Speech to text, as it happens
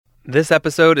This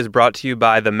episode is brought to you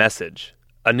by The Message,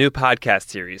 a new podcast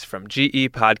series from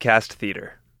GE Podcast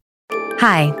Theater.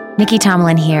 Hi, Nikki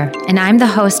Tomlin here, and I'm the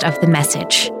host of The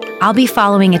Message. I'll be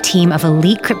following a team of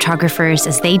elite cryptographers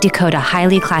as they decode a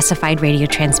highly classified radio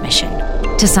transmission.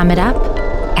 To sum it up,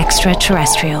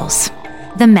 extraterrestrials.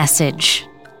 The Message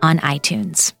on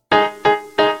iTunes.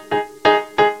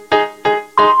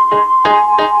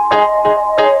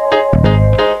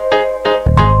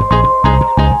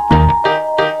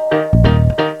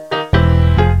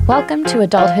 Welcome to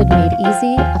Adulthood Made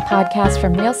Easy, a podcast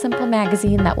from Real Simple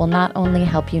Magazine that will not only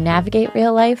help you navigate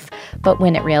real life, but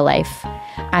win at real life.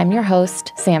 I'm your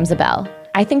host, Sam Zabel.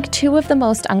 I think two of the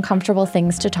most uncomfortable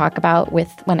things to talk about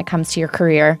when it comes to your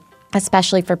career,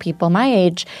 especially for people my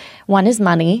age, one is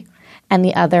money, and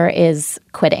the other is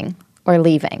quitting or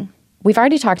leaving. We've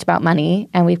already talked about money,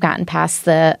 and we've gotten past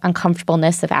the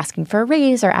uncomfortableness of asking for a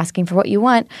raise or asking for what you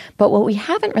want. But what we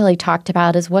haven't really talked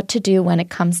about is what to do when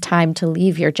it comes time to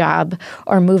leave your job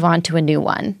or move on to a new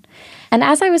one. And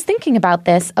as I was thinking about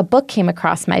this, a book came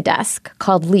across my desk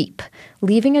called Leap,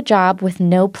 Leaving a Job with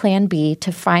No Plan B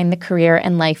to Find the Career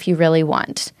and Life You Really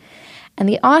Want. And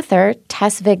the author,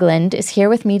 Tess Vigeland, is here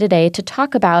with me today to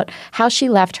talk about how she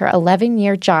left her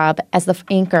 11-year job as the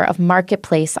anchor of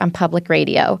Marketplace on public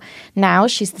radio. Now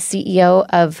she's the CEO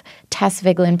of Tess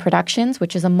Vigeland Productions,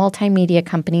 which is a multimedia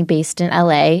company based in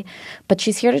LA. But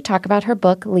she's here to talk about her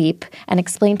book, Leap, and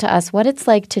explain to us what it's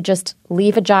like to just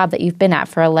leave a job that you've been at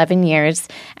for 11 years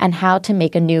and how to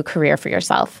make a new career for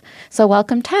yourself. So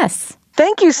welcome, Tess.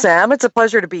 Thank you, Sam. It's a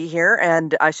pleasure to be here.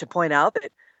 And I should point out that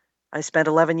I spent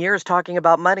 11 years talking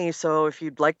about money, so if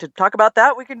you'd like to talk about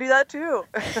that, we can do that too.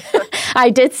 I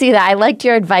did see that. I liked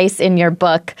your advice in your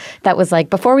book that was like,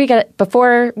 before we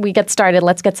get started,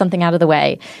 let's get something out of the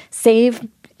way. Save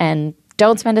and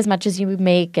don't spend as much as you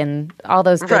make, and all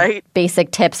those good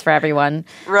basic tips for everyone.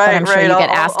 Right, that I'm sure you get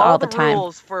asked all the time.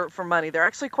 Rules for money. They're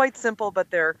actually quite simple,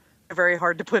 but they're very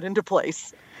hard to put into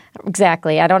place.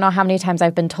 Exactly. I don't know how many times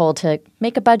I've been told to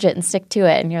make a budget and stick to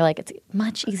it. And you're like, it's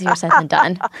much easier said than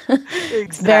done.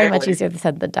 It's very much easier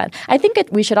said than done. I think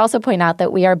we should also point out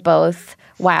that we are both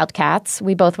Wildcats.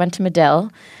 We both went to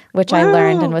Medill, which I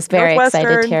learned and was very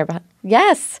excited to hear about.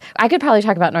 Yes. I could probably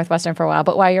talk about Northwestern for a while,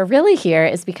 but why you're really here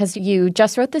is because you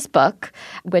just wrote this book,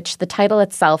 which the title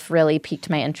itself really piqued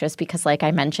my interest because, like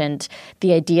I mentioned,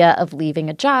 the idea of leaving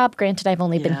a job, granted I've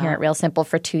only been here at Real Simple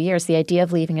for 2 years, the idea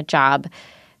of leaving a job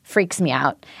freaks me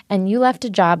out. And you left a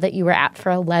job that you were at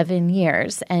for 11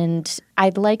 years. And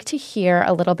I'd like to hear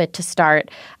a little bit to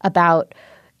start about,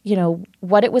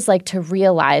 what it was like to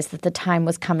realize that the time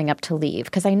was coming up to leave.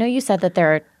 Because I know you said that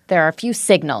there are a few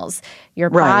signals.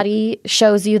 Your body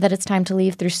shows you that it's time to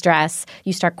leave through stress.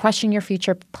 You start questioning your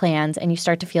future plans and you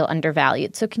start to feel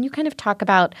undervalued. So can you kind of talk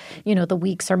about, the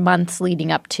weeks or months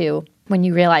leading up to when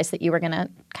you realized that you were going to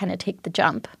kind of take the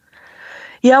jump?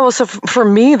 Yeah, well, so for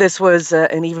me, this was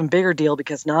an even bigger deal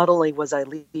because not only was I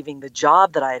leaving the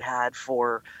job that I had had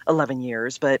for 11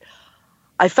 years, but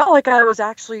I felt like I was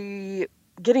actually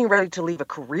getting ready to leave a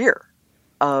career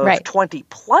of 20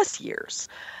 plus years.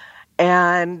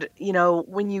 And,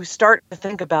 when you start to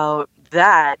think about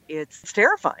that, it's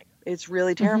terrifying. It's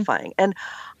really terrifying. Mm-hmm. And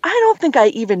I don't think I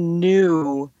even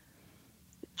knew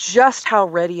just how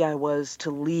ready I was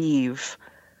to leave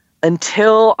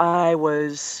until I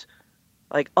was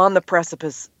on the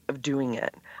precipice of doing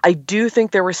it. I do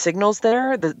think there were signals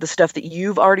there, the stuff that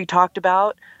you've already talked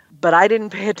about, but I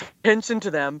didn't pay attention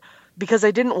to them because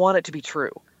I didn't want it to be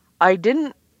true. I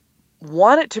didn't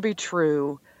want it to be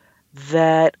true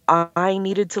that I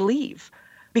needed to leave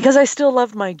because I still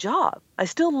loved my job. I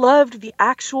still loved the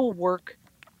actual work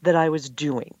that I was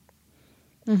doing.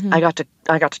 Mm-hmm. I got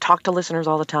to talk to listeners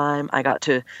all the time. I got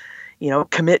to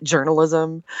commit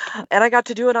journalism. And I got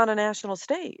to do it on a national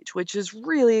stage, which is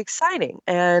really exciting.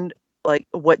 And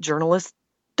what journalist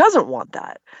doesn't want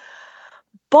that?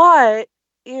 But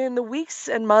in the weeks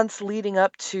and months leading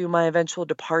up to my eventual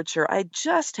departure, I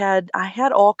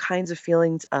had all kinds of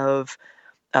feelings of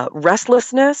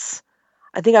restlessness.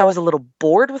 I think I was a little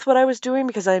bored with what I was doing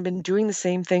because I had been doing the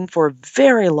same thing for a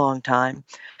very long time.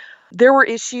 There were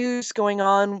issues going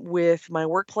on with my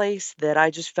workplace that I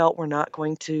just felt were not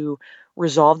going to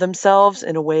resolve themselves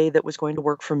in a way that was going to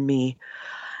work for me.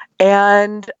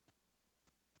 And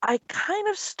I kind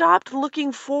of stopped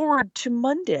looking forward to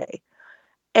Monday.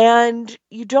 And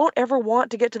you don't ever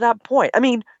want to get to that point. I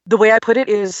mean, the way I put it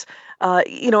is,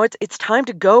 it's time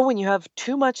to go when you have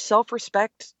too much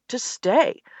self-respect to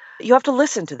stay. You have to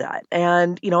listen to that.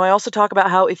 And, I also talk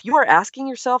about how if you are asking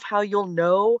yourself how you'll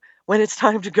know when it's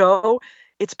time to go,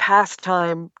 it's past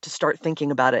time to start thinking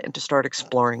about it and to start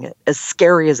exploring it, as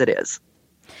scary as it is.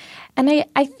 And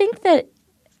I think that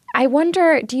I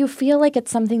wonder, do you feel like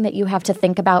it's something that you have to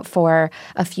think about for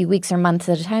a few weeks or months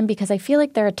at a time? Because I feel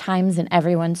like there are times in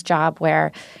everyone's job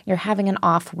where you're having an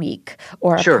off week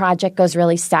or a Sure. project goes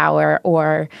really sour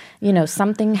or,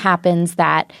 something happens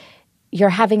that you're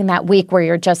having that week where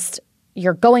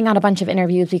you're going on a bunch of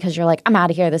interviews because you're like, I'm out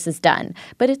of here, this is done.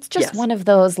 But it's just Yes. one of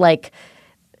those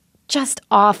just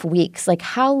off weeks. Like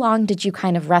how long did you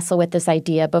kind of wrestle with this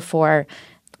idea before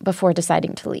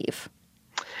deciding to leave?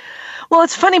 Well,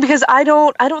 it's funny because I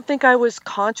don't think I was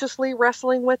consciously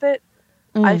wrestling with it.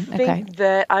 I think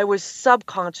that I was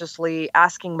subconsciously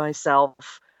asking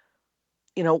myself,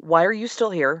 why are you still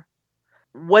here?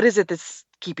 What is it that's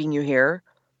keeping you here?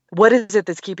 What is it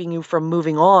that's keeping you from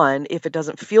moving on if it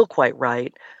doesn't feel quite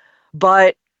right?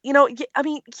 But,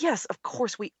 yes, of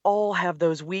course, we all have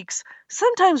those weeks.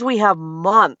 Sometimes we have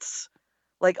months,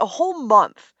 like a whole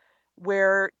month,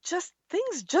 where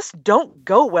things just don't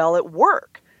go well at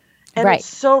work. And Right. it's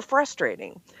so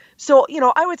frustrating. So,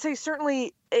 I would say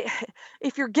certainly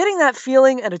if you're getting that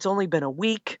feeling and it's only been a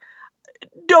week,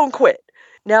 don't quit.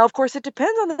 Now, of course, it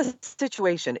depends on the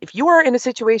situation. If you are in a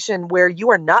situation where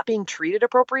you are not being treated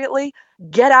appropriately,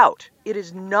 get out. It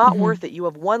is not worth it. You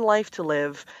have one life to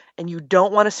live and you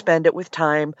don't want to spend it with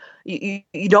time. You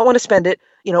don't want to spend it,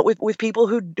 with people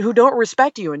who don't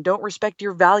respect you and don't respect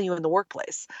your value in the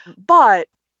workplace. But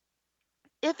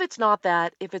if it's not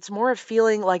that, if it's more a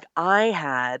feeling like I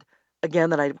had,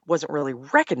 again, that I wasn't really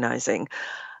recognizing,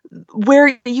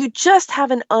 where you just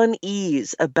have an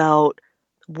unease about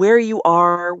where you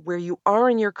are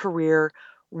in your career,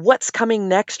 what's coming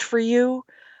next for you,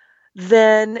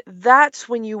 then that's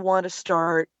when you want to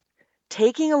start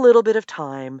taking a little bit of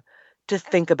time to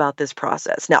think about this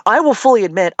process. Now, I will fully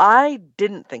admit I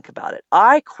didn't think about it.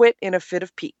 I quit in a fit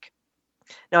of pique.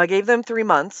 Now, I gave them 3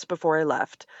 months before I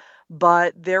left,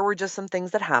 but there were just some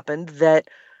things that happened that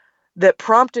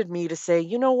prompted me to say,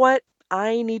 you know what?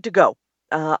 I need to go.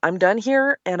 I'm done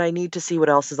here, and I need to see what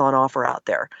else is on offer out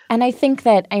there. And I think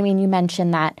that, you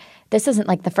mentioned that this isn't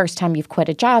like the first time you've quit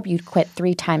a job. You'd quit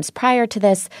 3 times prior to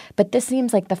this, but this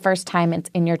seems like the first time it's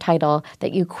in your title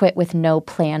that you quit with no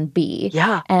plan B.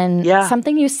 Yeah. And Yeah.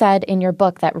 something you said in your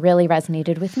book that really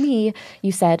resonated with me,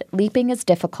 you said, leaping is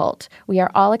difficult. We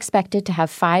are all expected to have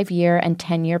 5-year and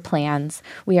 10-year plans.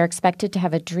 We are expected to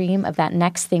have a dream of that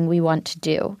next thing we want to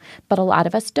do. But a lot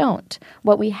of us don't.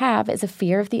 What we have is a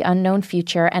fear of the unknown future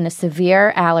and a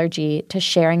severe allergy to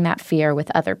sharing that fear with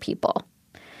other people.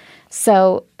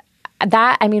 So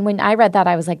that, when I read that,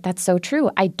 I was like, that's so true.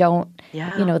 I don't,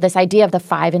 this idea of the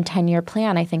 5 and 10-year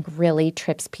plan, I think really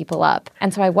trips people up.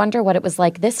 And so I wonder what it was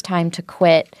like this time to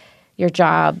quit your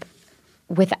job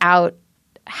without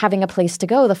having a place to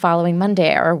go the following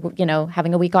Monday or,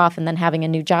 having a week off and then having a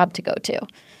new job to go to.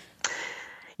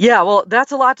 Yeah, well,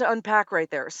 that's a lot to unpack right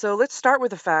there. So let's start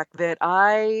with the fact that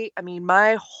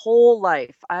my whole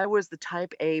life, I was the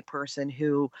type A person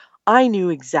who I knew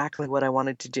exactly what I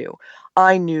wanted to do.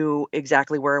 I knew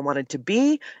exactly where I wanted to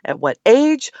be, at what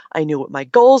age. I knew what my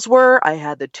goals were. I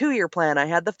had the 2-year plan. I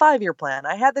had the 5-year plan.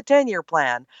 I had the 10-year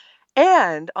plan.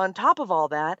 And on top of all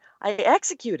that, I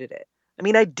executed it.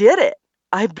 I did it.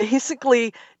 I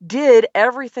basically did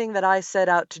everything that I set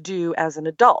out to do as an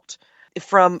adult.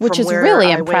 Which is where really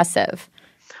I impressive.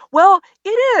 Well, it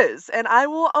is, and I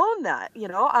will own that.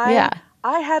 Yeah.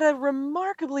 I had a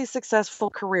remarkably successful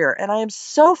career, and I am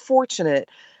so fortunate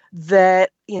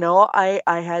that, I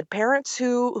had parents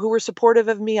who were supportive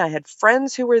of me. I had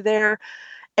friends who were there,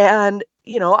 and,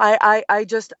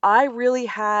 I really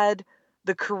had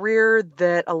the career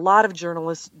that a lot of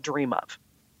journalists dream of.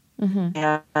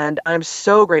 And I'm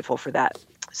so grateful for that.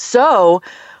 So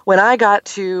when I got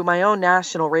to my own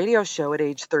national radio show at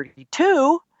age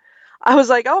 32, I was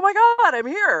like, oh my God, I'm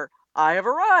here. I have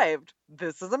arrived.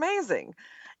 This is amazing.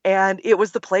 And it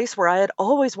was the place where I had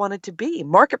always wanted to be.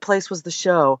 Marketplace was the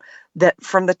show that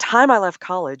from the time I left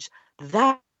college,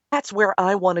 that's where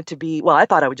I wanted to be. Well, I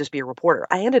thought I would just be a reporter.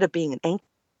 I ended up being an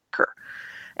anchor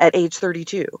at age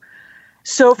 32.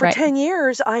 So for 10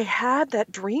 years, I had that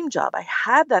dream job. I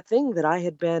had that thing that I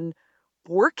had been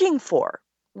working for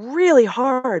really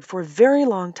hard for a very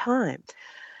long time.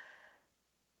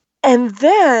 And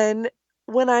then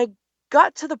when I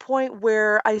got to the point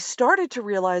where I started to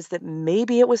realize that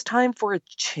maybe it was time for a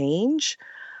change,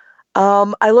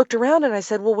 I looked around and I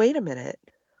said, well, wait a minute.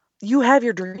 You have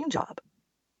your dream job.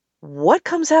 What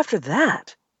comes after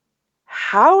that?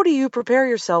 How do you prepare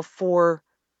yourself for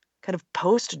kind of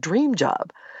post-dream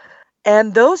job?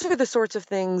 And those are the sorts of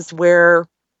things where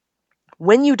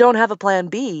when you don't have a plan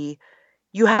B,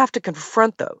 you have to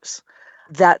confront those.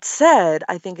 That said,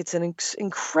 I think it's an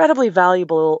incredibly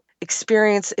valuable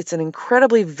experience. It's an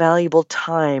incredibly valuable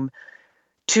time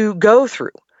to go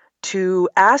through, to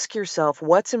ask yourself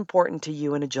what's important to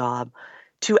you in a job,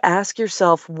 to ask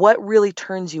yourself what really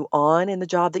turns you on in the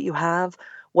job that you have,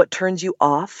 what turns you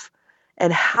off,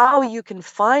 and how you can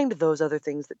find those other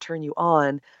things that turn you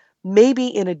on, maybe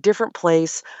in a different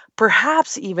place,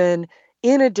 perhaps even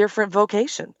in a different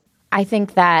vocation. I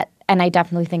think that, and I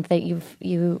definitely think that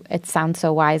it sounds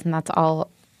so wise, and that's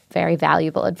all very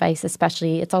valuable advice.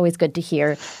 Especially, it's always good to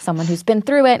hear someone who's been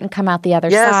through it and come out the other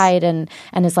Yes. side and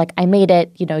is like, I made it.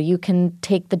 You can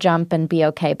take the jump and be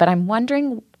okay. But I'm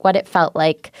wondering what it felt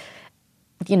like,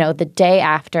 the day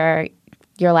after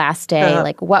your last day,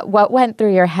 like what went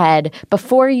through your head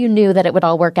before you knew that it would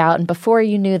all work out, and before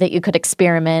you knew that you could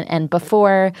experiment, and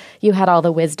before you had all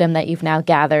the wisdom that you've now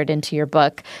gathered into your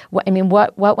book. What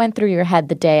went through your head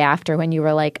the day after when you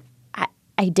were like,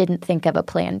 I didn't think of a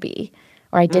plan B,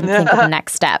 or I didn't think of the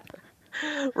next step?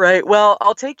 Right. Well,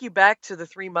 I'll take you back to the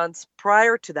 3 months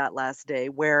prior to that last day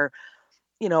where,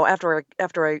 after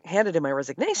I handed in my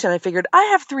resignation, I figured I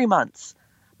have 3 months.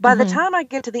 By the time I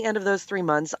get to the end of those 3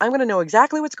 months, I'm going to know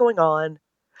exactly what's going on.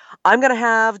 I'm going to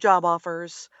have job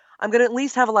offers. I'm going to at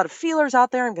least have a lot of feelers out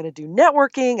there. I'm going to do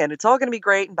networking, and it's all going to be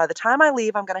great. And by the time I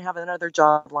leave, I'm going to have another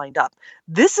job lined up.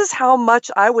 This is how much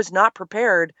I was not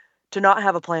prepared to not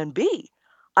have a plan B.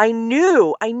 I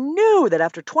knew that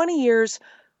after 20 years,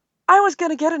 I was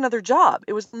going to get another job.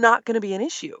 It was not going to be an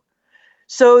issue.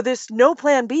 So this no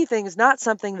plan B thing is not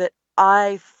something that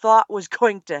I thought was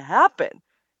going to happen.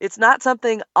 It's not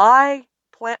something I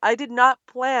did not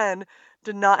plan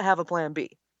to not have a plan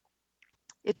B.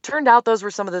 It turned out those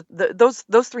were some of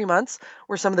those 3 months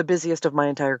were some of the busiest of my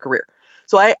entire career.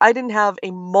 So I didn't have a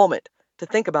moment to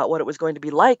think about what it was going to be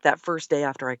like that first day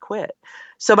after I quit.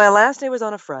 So my last day was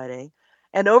on a Friday,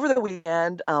 and over the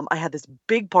weekend, I had this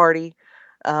big party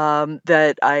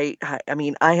that I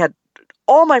had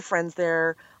all my friends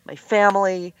there, my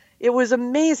family. It was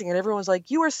amazing. And everyone was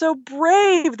like, you are so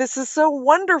brave. This is so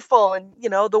wonderful. And,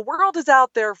 the world is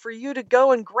out there for you to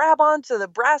go and grab onto the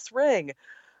brass ring.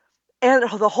 And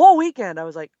the whole weekend, I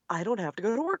was like, I don't have to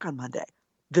go to work on Monday.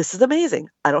 This is amazing.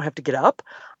 I don't have to get up.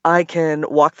 I can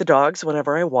walk the dogs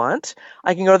whenever I want.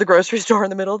 I can go to the grocery store in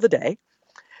the middle of the day.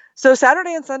 So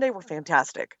Saturday and Sunday were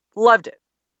fantastic. Loved it.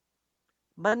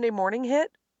 Monday morning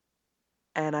hit,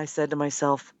 and I said to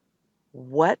myself,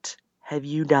 what have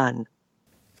you done?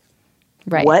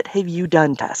 Right. What have you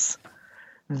done, Tess?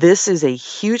 This is a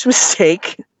huge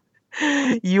mistake.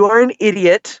 You are an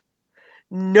idiot.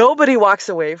 Nobody walks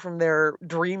away from their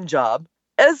dream job,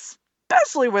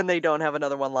 especially when they don't have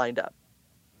another one lined up.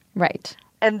 Right.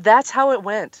 And that's how it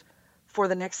went for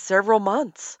the next several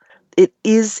months. It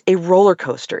is a roller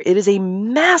coaster. It is a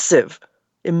massive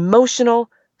emotional,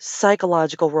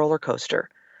 psychological roller coaster.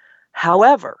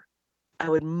 However, I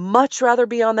would much rather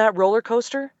be on that roller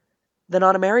coaster than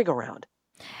on a merry-go-round.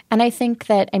 And I think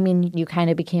that, you kind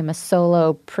of became a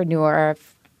solopreneur,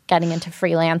 getting into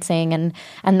freelancing,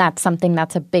 and that's something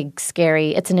that's a big,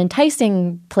 scary, it's an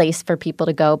enticing place for people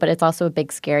to go, but it's also a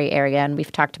big, scary area, and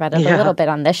we've talked about it a little bit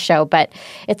on this show, but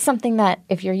it's something that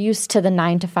if you're used to the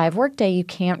 9-to-5 workday, you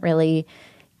can't really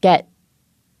get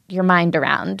your mind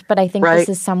around. But I think this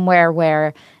is somewhere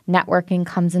where networking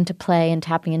comes into play, and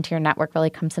tapping into your network really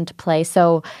comes into play.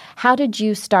 So how did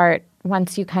you start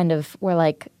once you kind of were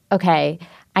like, okay,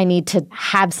 I need to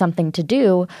have something to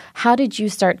do? How did you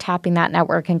start tapping that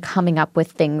network and coming up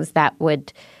with things that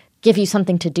would give you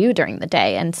something to do during the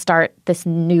day and start this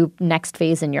new next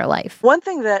phase in your life? One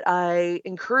thing that I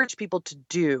encourage people to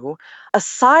do,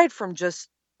 aside from just,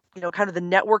 kind of the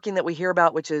networking that we hear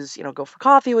about, which is, go for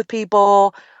coffee with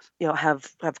people,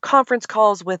 have conference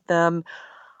calls with them.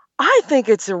 I think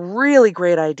it's a really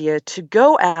great idea to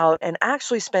go out and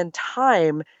actually spend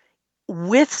time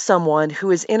with someone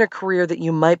who is in a career that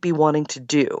you might be wanting to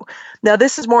do. Now,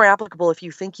 this is more applicable if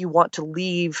you think you want to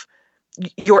leave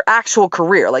your actual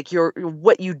career, like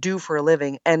what you do for a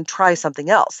living, and try something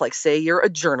else. Like, say you're a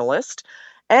journalist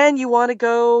and you want to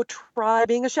go try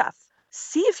being a chef.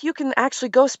 See if you can actually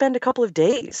go spend a couple of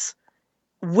days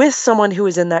with someone who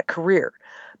is in that career.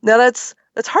 Now, that's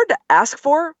hard to ask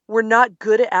for. We're not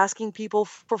good at asking people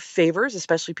for favors,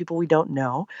 especially people we don't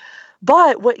know.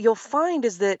 But what you'll find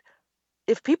is that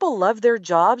if people love their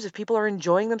jobs, if people are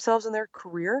enjoying themselves in their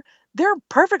career, they're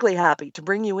perfectly happy to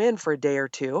bring you in for a day or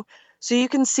two so you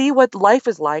can see what life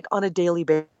is like on a daily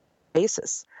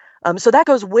basis. So that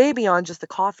goes way beyond just the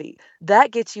coffee.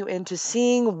 That gets you into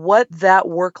seeing what that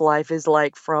work life is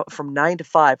like from 9 to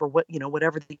 5, or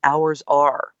whatever the hours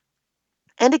are.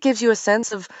 And it gives you a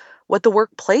sense of what the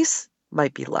workplace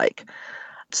might be like.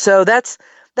 So that's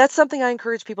that's something I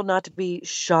encourage people not to be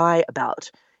shy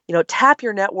about. Tap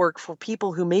your network for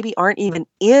people who maybe aren't even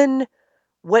in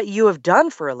what you have done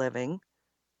for a living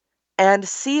and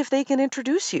see if they can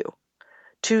introduce you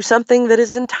to something that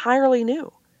is entirely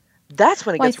new. That's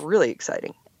when it Well, gets really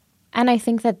exciting. And I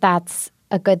think that that's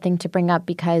a good thing to bring up,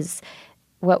 because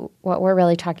what we're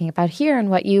really talking about here, and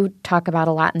what you talk about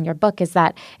a lot in your book, is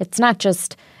that it's not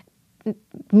just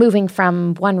moving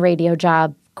from one radio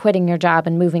job, quitting your job,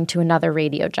 and moving to another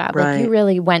radio job. Right. Like, you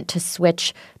really went to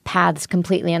switch paths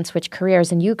completely and switch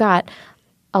careers. And you got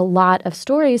a lot of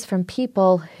stories from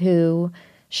people who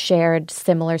shared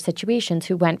similar situations,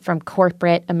 who went from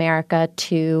corporate America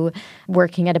to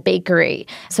working at a bakery.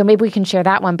 So maybe we can share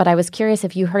that one. But I was curious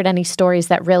if you heard any stories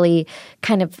that really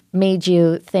kind of made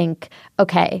you think,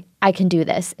 okay, I can do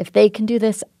this. If they can do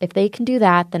this, if they can do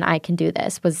that, then I can do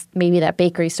this. Was maybe that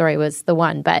bakery story was the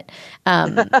one. But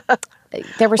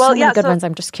there were so many good ones.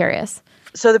 I'm just curious.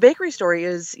 So the bakery story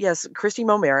is, yes, Christy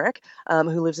Momerick,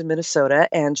 who lives in Minnesota,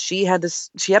 and she had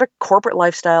a corporate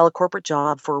lifestyle, a corporate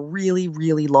job for a really,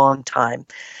 really long time.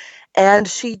 And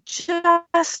she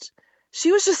was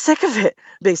just sick of it,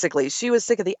 basically. She was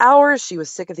sick of the hours. She was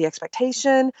sick of the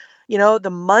expectation. The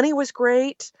money was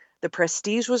great. The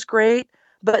prestige was great,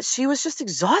 but she was just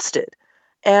exhausted.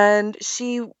 And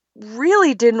she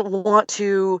really didn't want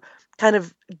to kind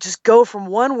of just go from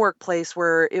one workplace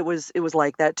where it was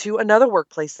like that to another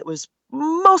workplace that was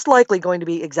most likely going to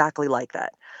be exactly like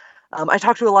that. I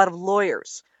talked to a lot of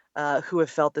lawyers who have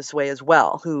felt this way as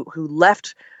well, who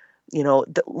left,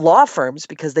 the law firms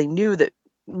because they knew that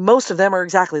most of them are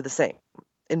exactly the same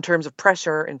in terms of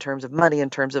pressure, in terms of money, in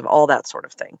terms of all that sort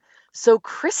of thing. So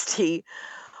Christy,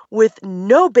 with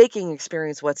no baking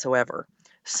experience whatsoever,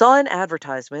 saw an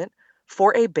advertisement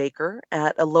for a baker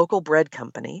at a local bread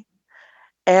company.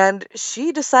 And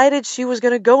she decided she was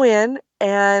going to go in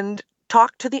and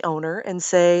talk to the owner and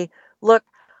say, look,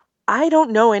 I don't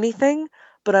know anything,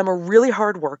 but I'm a really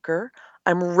hard worker.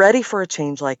 I'm ready for a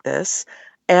change like this.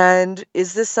 And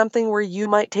is this something where you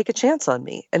might take a chance on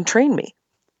me and train me?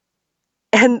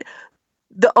 And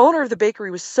the owner of the bakery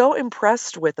was so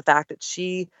impressed with the fact that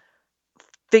she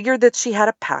figured that she had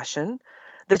a passion,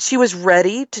 that she was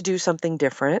ready to do something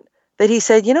different, that he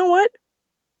said, you know what?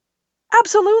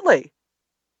 Absolutely.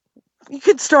 You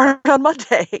could start on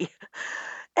Monday.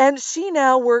 And she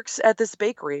now works at this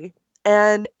bakery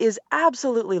and is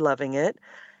absolutely loving it.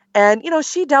 And,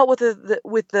 she dealt with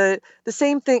the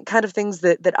same kind of things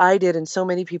that I did and so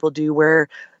many people do, where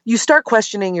you start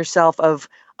questioning yourself of,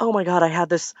 oh my God, I had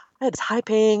this high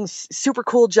paying, super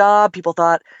cool job. People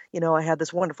thought, I had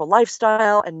this wonderful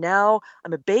lifestyle, and now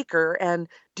I'm a baker. And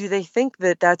do they think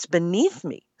that that's beneath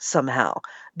me somehow,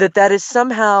 that is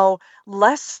somehow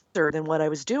lesser than what I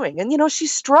was doing? And, she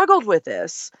struggled with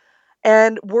this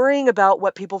and worrying about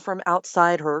what people from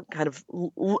outside her, kind of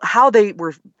how they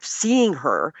were seeing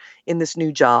her in this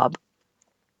new job.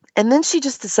 And then she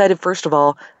just decided, first of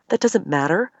all, that doesn't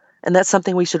matter. And that's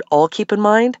something we should all keep in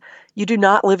mind. You do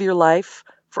not live your life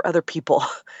for other people.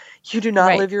 You do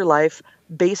not live your life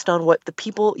based on what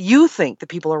you think the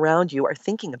people around you are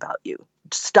thinking about you.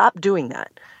 Stop doing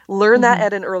that. Learn that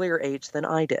at an earlier age than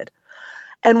I did.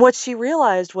 And what she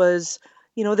realized was,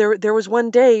 there was one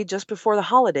day just before the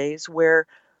holidays where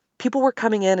people were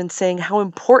coming in and saying how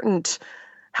important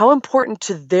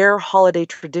to their holiday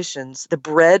traditions the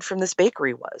bread from this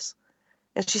bakery was.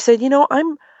 And she said,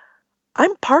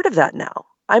 I'm part of that now.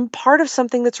 I'm part of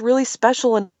something that's really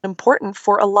special and important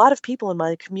for a lot of people in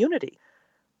my community.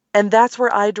 And that's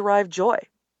where I derive joy.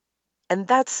 And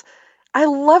I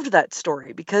loved that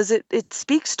story because it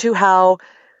speaks to how,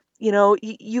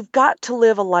 you've got to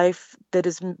live a life that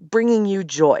is bringing you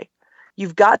joy.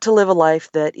 You've got to live a life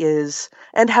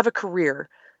and have a career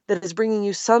that is bringing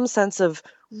you some sense of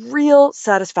real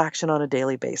satisfaction on a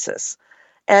daily basis.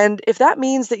 And if that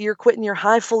means that you're quitting your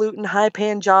highfalutin,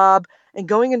 high-paying job and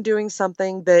going and doing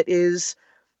something that is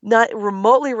not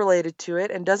remotely related to it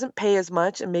and doesn't pay as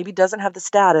much and maybe doesn't have the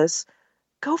status,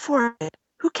 go for it.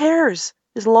 Who cares?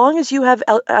 As long as you have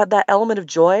that element of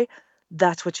joy,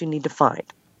 that's what you need to find.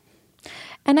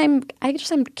 And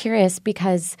I'm curious,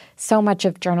 because so much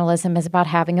of journalism is about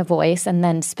having a voice. And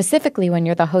then specifically when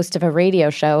you're the host of a radio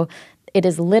show, it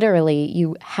is literally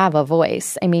you have a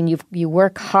voice. I mean, you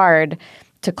work hard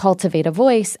to cultivate a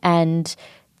voice, and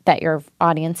that your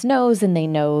audience knows, and they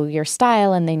know your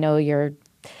style, and they know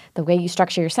the way you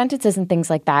structure your sentences and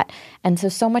things like that. And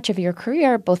so much of your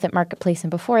career, both at Marketplace and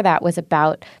before that, was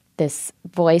about this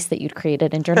voice that you'd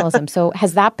created in journalism. So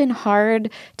has that been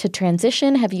hard to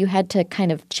transition? Have you had to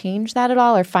kind of change that at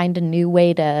all, or find a new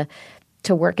way to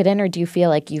work it in? Or do you feel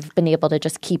like you've been able to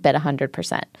just keep it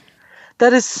 100%?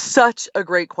 That is such a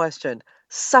great question.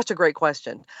 Such a great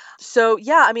question. So,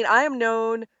 yeah, I mean, I am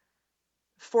known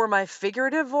for my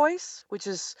figurative voice, which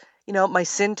is, my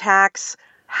syntax,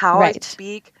 how I Right.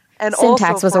 speak, and also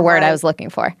Syntax was a for word I my, was looking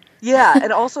for. yeah,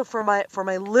 and also for my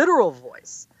literal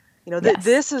voice. Yes.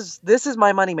 This is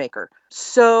my moneymaker.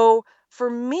 So for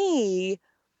me,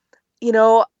 you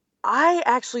know, I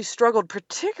actually struggled,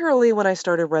 particularly when I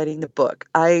started writing the book.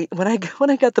 When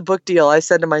I got the book deal, I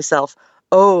said to myself,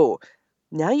 "Oh,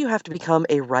 now you have to become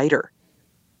a writer,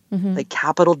 like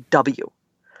capital W.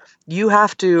 You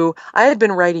have to." I had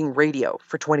been writing radio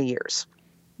for 20 years,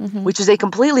 which is a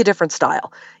completely different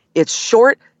style. It's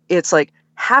short. It's like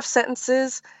half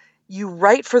sentences. You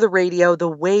write for the radio the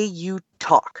way you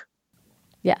talk.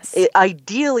 Yes.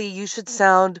 Ideally, you should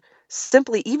sound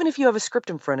simply, even if you have a script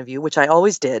in front of you, which I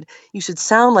always did, you should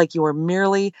sound like you are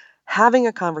merely having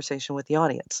a conversation with the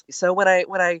audience. So when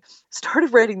I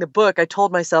started writing the book, I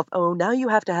told myself, oh, now you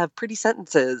have to have pretty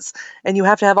sentences and you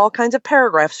have to have all kinds of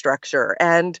paragraph structure.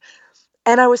 And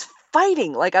I was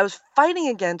fighting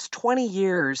against 20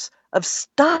 years of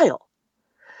style.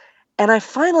 And I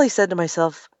finally said to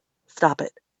myself, stop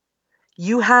it.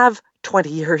 You have 20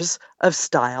 years of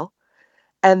style.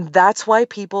 And that's why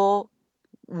people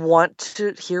want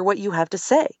to hear what you have to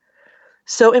say.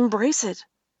 So embrace it.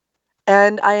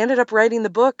 And I ended up writing the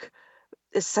book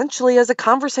essentially as a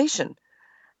conversation.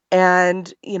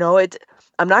 And,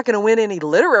 I'm not going to win any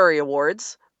literary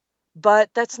awards,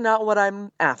 but that's not what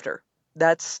I'm after.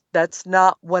 That's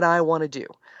not what I want to do.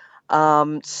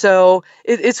 So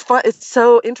it's fun. It's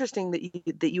so interesting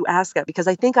that you ask that, because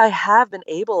I think I have been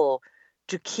able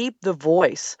to keep the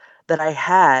voice that I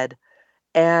had.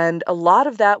 And a lot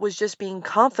of that was just being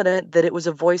confident that it was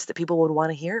a voice that people would want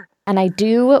to hear. And I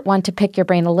do want to pick your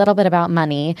brain a little bit about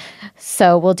money,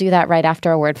 so we'll do that right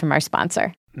after a word from our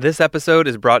sponsor. This episode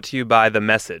is brought to you by The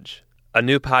Message, a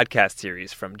new podcast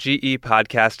series from GE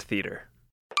Podcast Theater.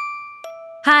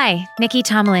 Hi, Nikki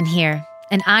Tomlin here,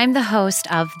 and I'm the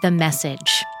host of The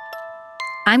Message.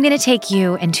 I'm going to take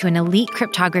you into an elite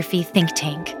cryptography think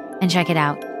tank, and check it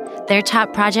out. Their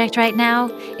top project right now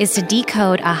is to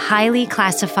decode a highly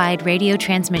classified radio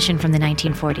transmission from the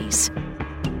 1940s.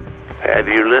 Have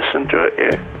you listened to it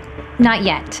yet? Not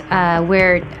yet.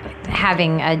 We're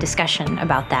having a discussion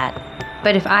about that.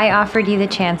 But if I offered you the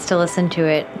chance to listen to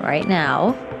it right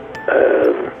now...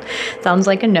 sounds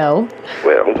like a no.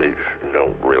 Well, you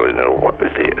don't really know what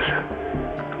it is.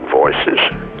 Voices,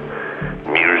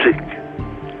 music,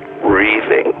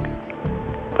 breathing.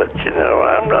 But,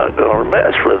 I'm not going to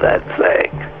mess with that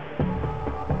thing.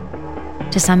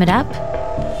 To sum it up,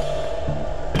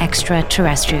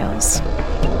 extraterrestrials.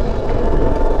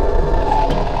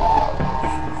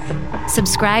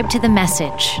 Subscribe to The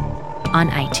Message on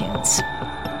iTunes.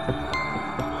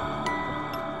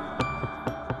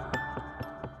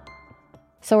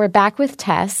 So we're back with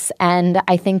Tess, and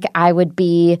I think I would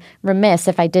be remiss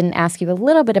if I didn't ask you a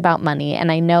little bit about money. And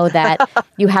I know that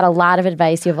you had a lot of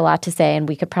advice, you have a lot to say, and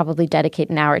we could probably dedicate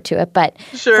an hour to it. But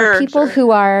for people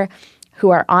who are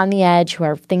on the edge, who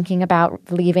are thinking about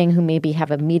leaving, who maybe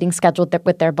have a meeting scheduled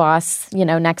with their boss,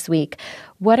 next week,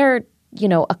 what are,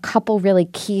 a couple really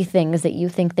key things that you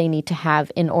think they need to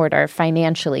have in order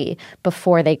financially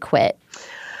before they quit?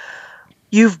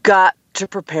 You've got to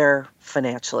prepare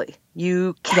financially.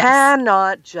 You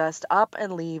cannot just up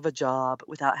and leave a job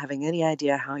without having any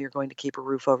idea how you're going to keep a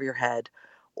roof over your head,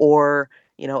 or,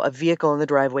 a vehicle in the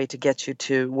driveway to get you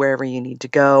to wherever you need to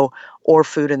go, or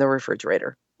food in the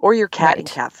refrigerator, or your cat and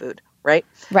cat food, right?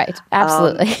 Right.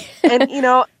 Absolutely.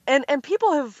 And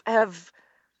people have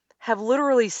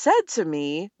literally said to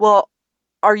me, well,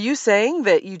 are you saying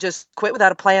that you just quit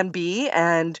without a plan B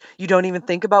and you don't even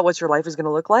think about what your life is going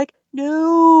to look like?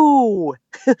 No,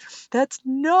 that's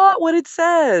not what it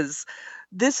says.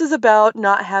 This is about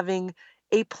not having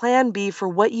a plan B for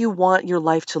what you want your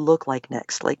life to look like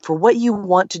next, like for what you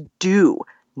want to do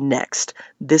next.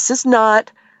 This is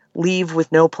not leave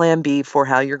with no plan B for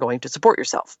how you're going to support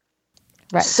yourself.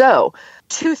 Right. So,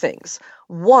 two things.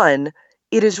 One,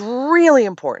 it is really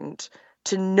important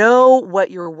to know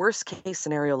what your worst case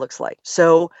scenario looks like.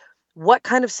 So what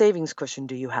kind of savings cushion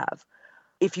do you have?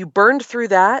 If you burned through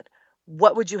that,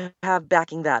 what would you have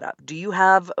backing that up? Do you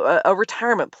have a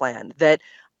retirement plan that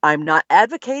I'm not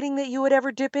advocating that you would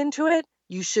ever dip into it?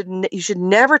 You should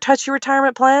never touch your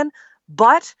retirement plan,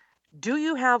 but do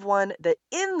you have one that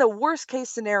in the worst case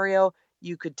scenario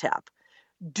you could tap?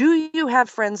 Do you have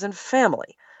friends and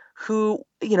family who,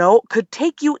 could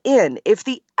take you in if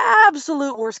the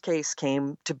absolute worst case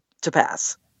came to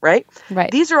pass, right?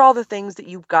 Right. These are all the things that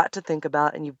you've got to think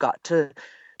about and you've got to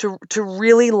to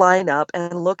really line up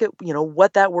and look at,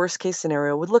 what that worst case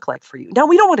scenario would look like for you. Now,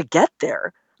 we don't want to get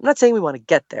there. I'm not saying we want to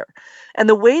get there. And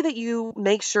the way that you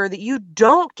make sure that you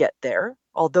don't get there,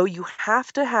 although you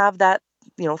have to have that,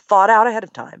 thought out ahead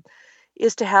of time,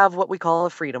 is to have what we call a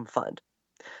freedom fund.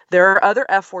 There are other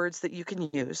F words that you can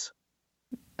use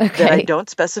that I don't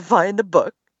specify in the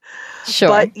book. Sure.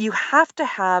 But you have to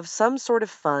have some sort of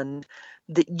fund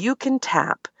that you can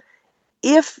tap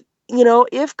if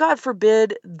God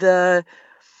forbid the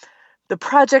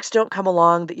projects don't come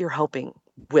along that you're hoping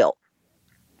will.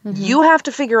 Mm-hmm. You have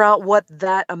to figure out what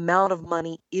that amount of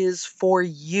money is for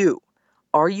you.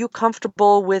 Are you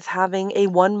comfortable with having a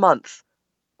 1-month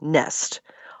nest?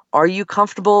 Are you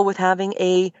comfortable with having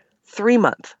a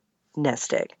 3-month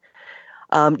nest egg?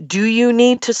 Do you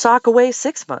need to sock away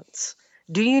 6 months?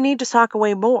 Do you need to sock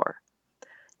away more?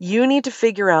 You need to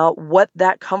figure out what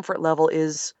that comfort level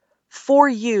is for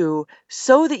you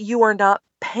so that you are not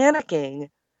panicking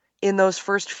in those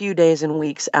first few days and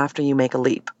weeks after you make a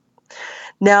leap.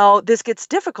 Now, this gets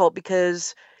difficult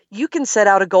because you can set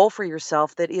out a goal for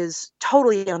yourself that is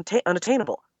totally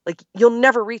unattainable. Like, you'll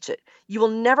never reach it. You will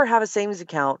never have a savings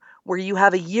account where you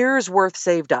have a year's worth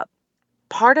saved up.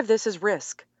 Part of this is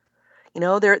risk.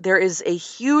 There is a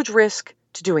huge risk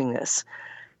to doing this.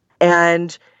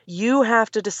 And you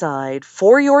have to decide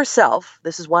for yourself,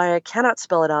 this is why I cannot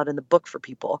spell it out in the book for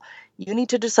people. You need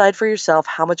to decide for yourself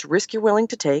how much risk you're willing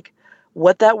to take,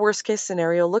 what that worst case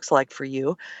scenario looks like for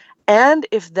you, and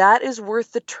if that is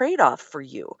worth the trade-off for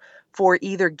you for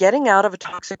either getting out of a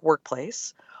toxic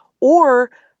workplace or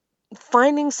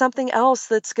finding something else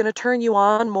that's going to turn you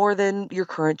on more than your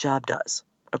current job does.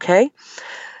 Okay?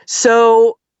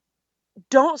 So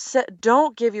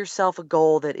don't give yourself a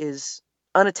goal that is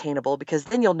unattainable, because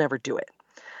then you'll never do it.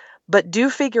 But do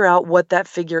figure out what that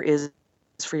figure is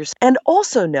for yourself. And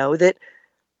also know that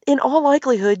in all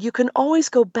likelihood, you can always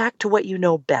go back to what you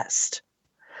know best.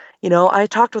 I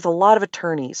talked with a lot of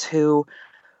attorneys who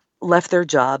left their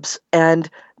jobs, and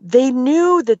they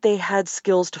knew that they had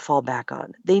skills to fall back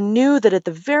on. They knew that at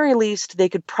the very least, they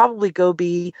could probably go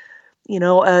be,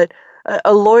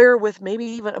 a lawyer with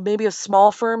maybe a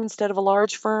small firm instead of a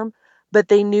large firm. But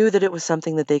they knew that it was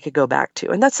something that they could go back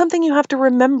to. And that's something you have to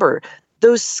remember.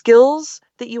 Those skills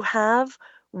that you have,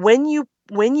 when you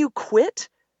quit,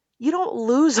 you don't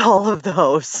lose all of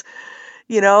those.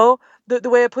 The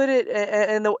way I put it,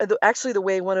 and actually the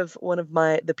way one of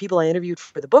the people I interviewed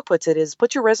for the book puts it is,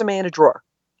 put your resume in a drawer,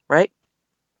 right?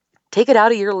 Take it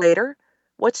out a year later.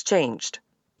 What's changed?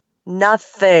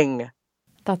 Nothing.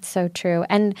 That's so true.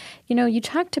 And, you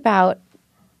talked about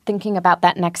thinking about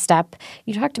that next step.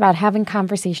 You talked about having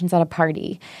conversations at a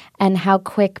party and how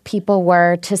quick people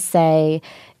were to say,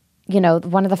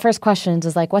 one of the first questions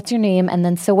is like, what's your name? And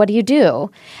then, so what do you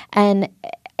do? And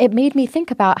it made me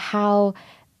think about how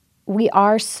we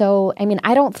are so,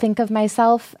 I don't think of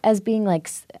myself as being like,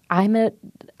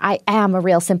 I am a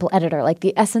Real Simple editor. Like,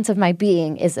 the essence of my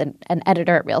being is an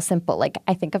editor at Real Simple. Like,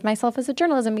 I think of myself as a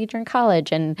journalism major in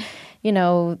college and,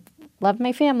 love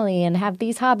my family and have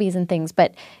these hobbies and things.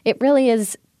 But it really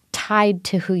is tied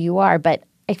to who you are. But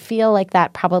I feel like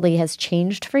that probably has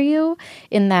changed for you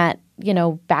in that,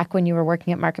 back when you were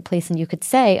working at Marketplace and you could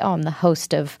say, oh, I'm the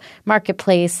host of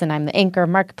Marketplace and I'm the anchor of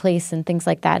Marketplace and things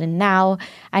like that. And now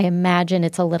I imagine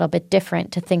it's a little bit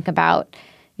different to think about,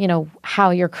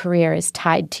 how your career is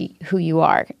tied to who you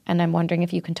are. And I'm wondering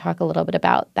if you can talk a little bit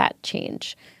about that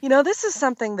change. This is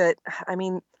something that,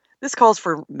 this calls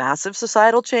for massive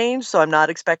societal change, so I'm not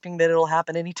expecting that it'll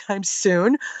happen anytime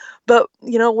soon. But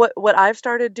what I've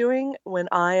started doing when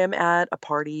I am at a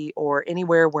party or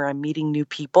anywhere where I'm meeting new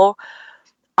people,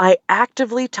 I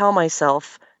actively tell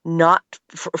myself not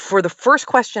for the first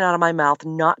question out of my mouth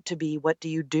not to be, what do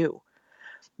you do?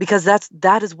 Because that's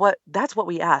what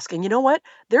we ask. And you know what?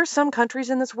 There are some countries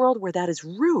in this world where that is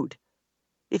rude.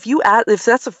 If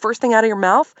that's the first thing out of your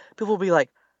mouth, people will be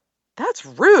like, that's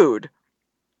rude.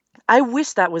 I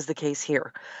wish that was the case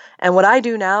here. And what I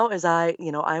do now is I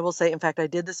will say, in fact, I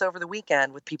did this over the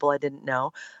weekend with people I didn't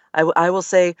know. I will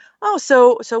say, oh,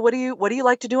 so what do you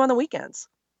like to do on the weekends?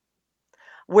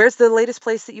 Where's the latest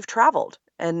place that you've traveled?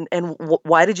 And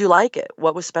why did you like it?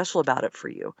 What was special about it for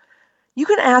you? You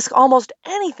can ask almost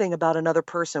anything about another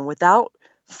person without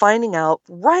finding out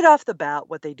right off the bat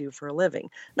what they do for a living.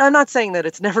 Now, I'm not saying that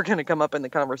it's never going to come up in the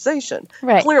conversation.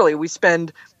 Right. Clearly, we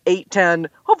spend 8, 10,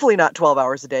 hopefully not 12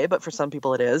 hours a day, but for some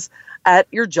people it is, at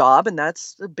your job, and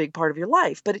that's a big part of your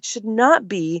life. But it should not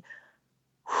be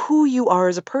who you are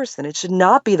as a person. It should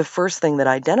not be the first thing that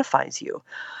identifies you.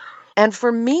 And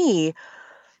for me,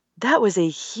 that was a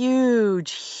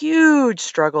huge, huge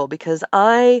struggle because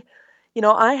I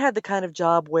I had the kind of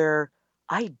job where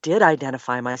I did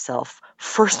identify myself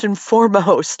first and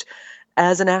foremost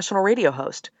as a national radio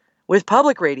host with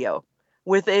public radio,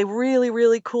 with a really,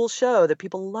 really cool show that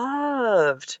people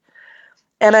loved.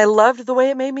 And I loved the way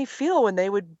it made me feel when they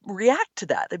would react to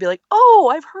that. They'd be like,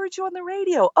 "Oh, I've heard you on the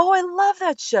radio. Oh, I love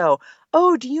that show.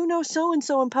 Oh, do you know so and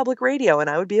so in public radio?" And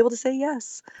I would be able to say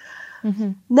yes.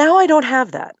 Mm-hmm. Now I don't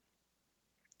have that.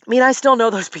 I mean, I still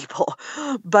know those people,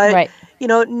 but Right.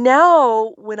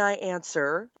 now when I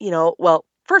answer, well,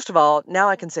 first of all, now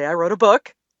I can say I wrote a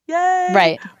book. Yay!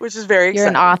 Right. Which is very You're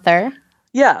exciting. an author.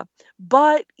 Yeah.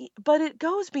 But it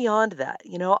goes beyond that.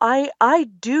 I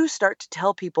do start to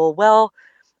tell people, well,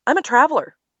 I'm a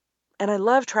traveler and I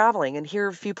love traveling, and here are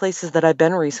a few places that I've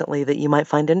been recently that you might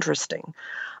find interesting.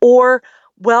 Or,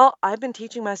 well, I've been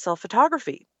teaching myself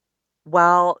photography.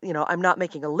 While, I'm not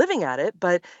making a living at it,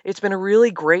 but it's been a really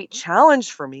great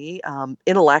challenge for me,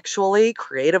 intellectually,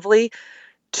 creatively,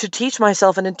 to teach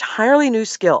myself an entirely new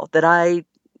skill that I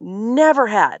never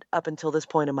had up until this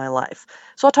point in my life.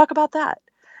 So I'll talk about that.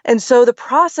 And so the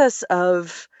process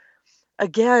of,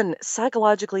 again,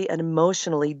 psychologically and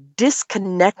emotionally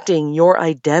disconnecting your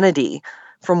identity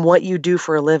from what you do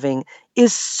for a living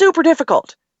is super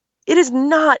difficult. It is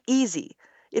not easy.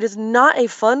 It is not a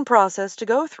fun process to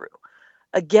go through.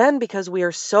 Again, because we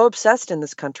are so obsessed in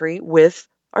this country with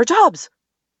our jobs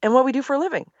and what we do for a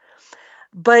living.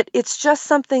 But it's just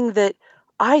something that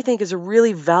I think is a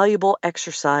really valuable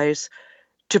exercise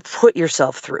to put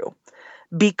yourself through.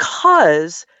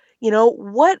 Because,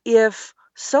 what if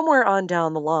somewhere on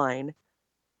down the line,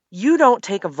 you don't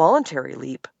take a voluntary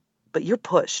leap, but you're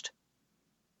pushed?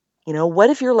 What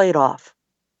if you're laid off?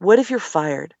 What if you're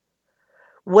fired?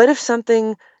 What if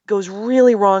something goes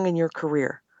really wrong in your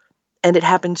career and it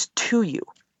happens to you?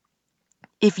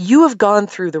 If you have gone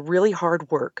through the really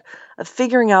hard work of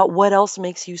figuring out what else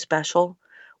makes you special,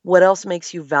 what else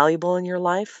makes you valuable in your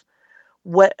life,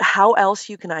 how else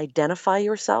you can identify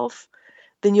yourself,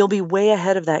 then you'll be way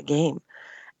ahead of that game.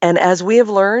 And as we have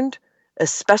learned,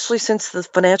 especially since the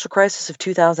financial crisis of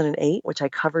 2008, which I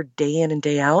covered day in and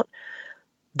day out,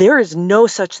 there is no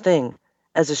such thing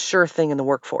as a sure thing in the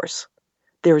workforce.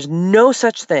 There is no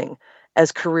such thing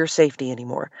as career safety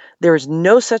anymore. There is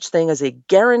no such thing as a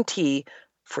guarantee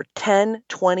for 10,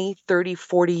 20, 30,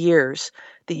 40 years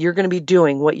that you're going to be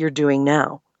doing what you're doing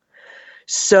now.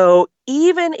 So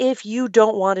even if you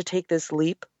don't want to take this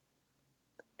leap,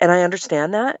 and I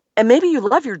understand that, and maybe you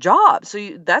love your job, so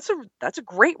that's a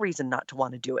great reason not to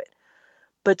want to do it.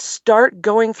 But start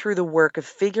going through the work of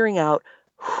figuring out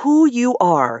who you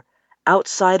are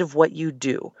outside of what you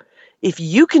do. If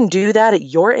you can do that at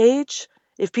your age,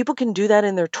 if people can do that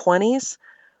in their 20s,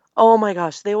 oh my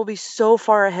gosh, they will be so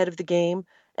far ahead of the game,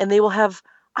 and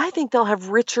I think they'll have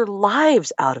richer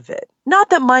lives out of it. Not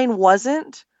that mine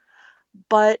wasn't,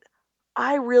 but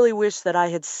I really wish that I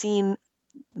had seen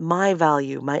my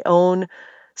value, my own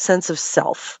sense of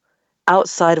self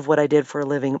outside of what I did for a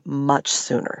living much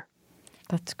sooner.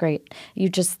 That's great.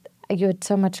 You had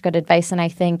so much good advice. And I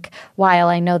think while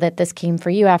I know that this came for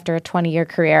you after a 20-year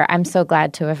career, I'm so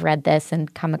glad to have read this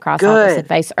and come across all this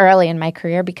advice early in my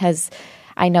career, because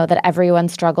I know that everyone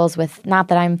struggles with, not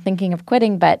that I'm thinking of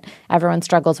quitting, but everyone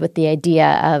struggles with the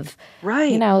idea of,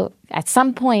 at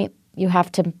some point you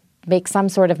have to make some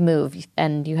sort of move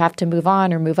and you have to move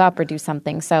on or move up or do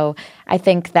something. So I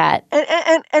think that...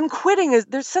 And quitting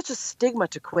there's such a stigma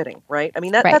to quitting, right? I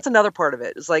mean, that's another part of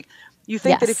it. It's like, you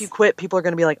think that if you quit, people are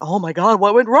going to be like, oh my God,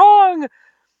 what went wrong?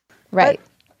 Right.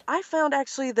 But I found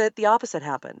actually that the opposite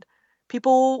happened.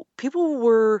 People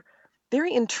were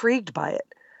very intrigued by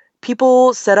it.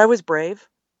 People said I was brave.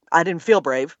 I didn't feel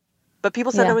brave, but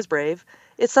people said I was brave.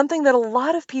 It's something that a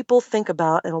lot of people think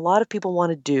about and a lot of people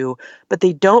want to do, but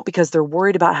they don't because they're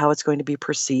worried about how it's going to be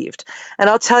perceived. And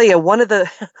I'll tell you, one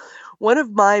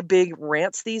of my big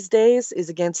rants these days is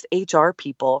against HR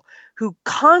people who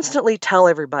constantly tell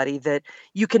everybody that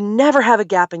you can never have a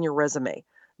gap in your resume,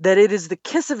 that it is the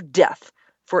kiss of death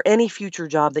for any future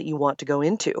job that you want to go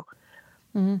into.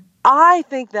 Mm-hmm. I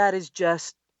think that is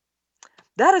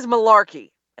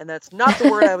malarkey, and that's not the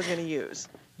word I was going to use.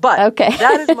 But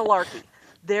that is malarkey.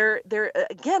 There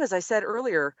again, as I said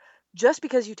earlier, just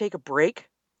because you take a break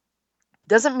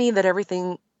doesn't mean that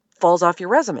everything falls off your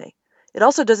resume. It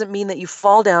also doesn't mean that you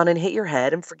fall down and hit your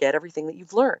head and forget everything that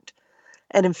you've learned.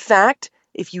 And in fact,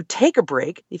 if you take a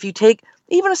break, if you take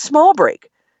even a small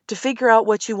break to figure out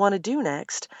what you want to do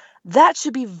next, that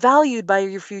should be valued by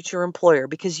your future employer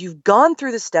because you've gone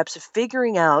through the steps of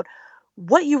figuring out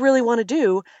what you really want to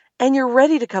do and you're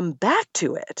ready to come back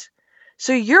to it.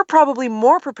 So you're probably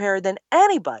more prepared than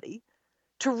anybody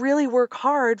to really work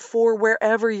hard for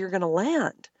wherever you're going to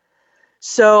land.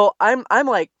 So I'm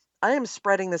like, I am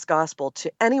spreading this gospel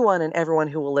to anyone and everyone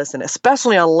who will listen,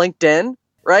 especially on LinkedIn,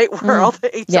 right? Where all the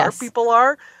HR yes. people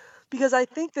are, because I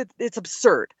think that it's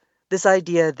absurd. This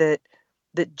idea that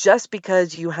just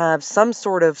because you have some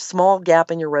sort of small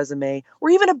gap in your resume, or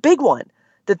even a big one,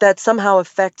 that somehow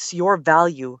affects your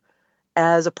value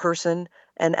as a person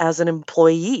and as an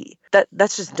employee.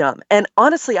 That's just dumb. And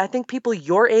honestly, I think people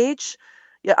your age,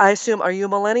 yeah, I assume, are you a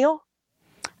millennial?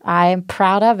 I'm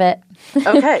proud of it.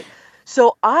 Okay.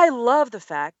 So I love the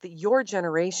fact that your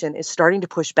generation is starting to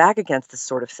push back against this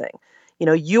sort of thing. You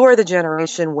know, you are the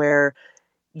generation where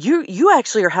you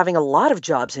actually are having a lot of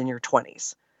jobs in your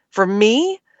 20s. For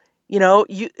me, you know,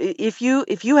 if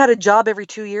you had a job every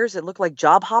 2 years, it looked like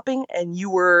job hopping, and you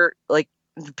were like,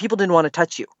 people didn't want to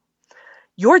touch you.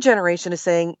 Your generation is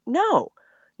saying, no,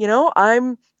 you know,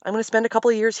 I'm going to spend a couple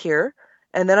of years here,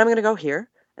 and then I'm going to go here,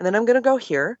 and then I'm going to go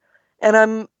here,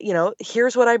 and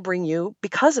here's what I bring you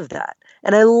because of that.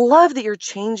 And I love that you're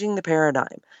changing the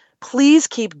paradigm. Please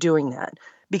keep doing that,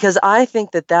 because I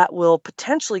think that will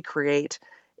potentially create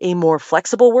a more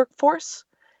flexible workforce,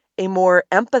 a more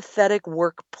empathetic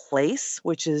workplace,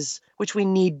 which we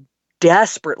need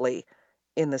desperately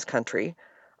in this country.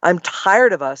 I'm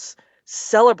tired of us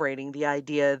celebrating the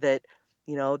idea that,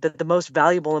 you know, that the most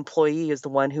valuable employee is the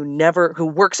one who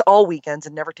works all weekends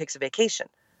and never takes a vacation.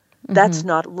 Mm-hmm. That's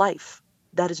not life.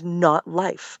 That is not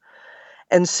life.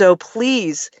 And so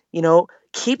please, you know,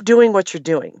 keep doing what you're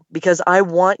doing, because I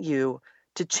want you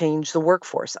to change the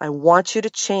workforce. I want you to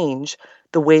change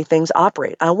the way things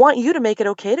operate. I want you to make it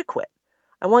okay to quit.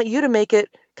 I want you to make it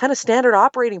kind of standard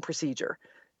operating procedure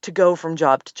to go from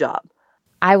job to job.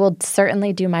 I will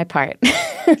certainly do my part.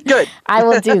 Good. I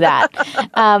will do that.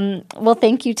 Well,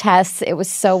 thank you, Tess. It was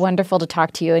so wonderful to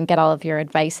talk to you and get all of your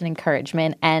advice and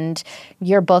encouragement. And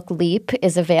your book, Leap,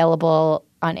 is available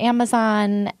on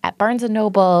Amazon, at Barnes &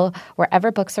 Noble,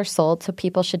 wherever books are sold. So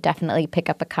people should definitely pick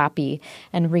up a copy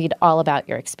and read all about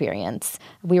your experience.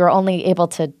 We were only able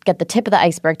to get the tip of the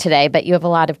iceberg today, but you have a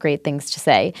lot of great things to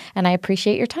say. And I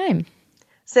appreciate your time.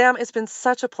 Sam, it's been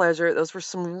such a pleasure. Those were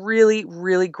some really,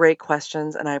 really great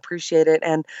questions, and I appreciate it.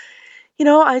 And, you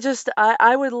know,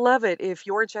 I would love it if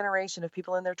your generation of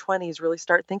people in their 20s really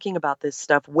start thinking about this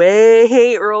stuff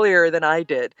way earlier than I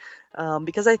did,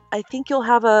 because I think you'll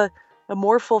have a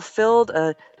more fulfilled,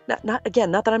 not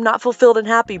that I'm not fulfilled and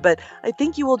happy, but I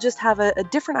think you will just have a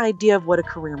different idea of what a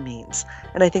career means.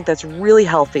 And I think that's really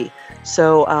healthy.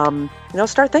 So,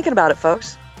 start thinking about it,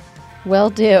 folks. Will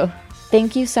do.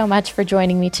 Thank you so much for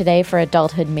joining me today for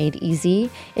Adulthood Made Easy.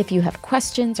 If you have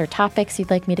questions or topics you'd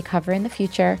like me to cover in the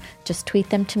future, just tweet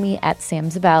them to me at Sam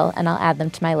Zabel, and I'll add them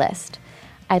to my list.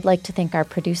 I'd like to thank our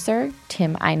producer,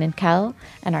 Tim Einenkel,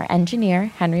 and our engineer,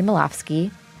 Henry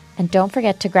Malofsky. And don't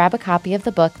forget to grab a copy of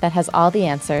the book that has all the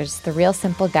answers, The Real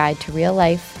Simple Guide to Real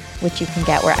Life, which you can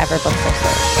get wherever books are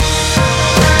sold.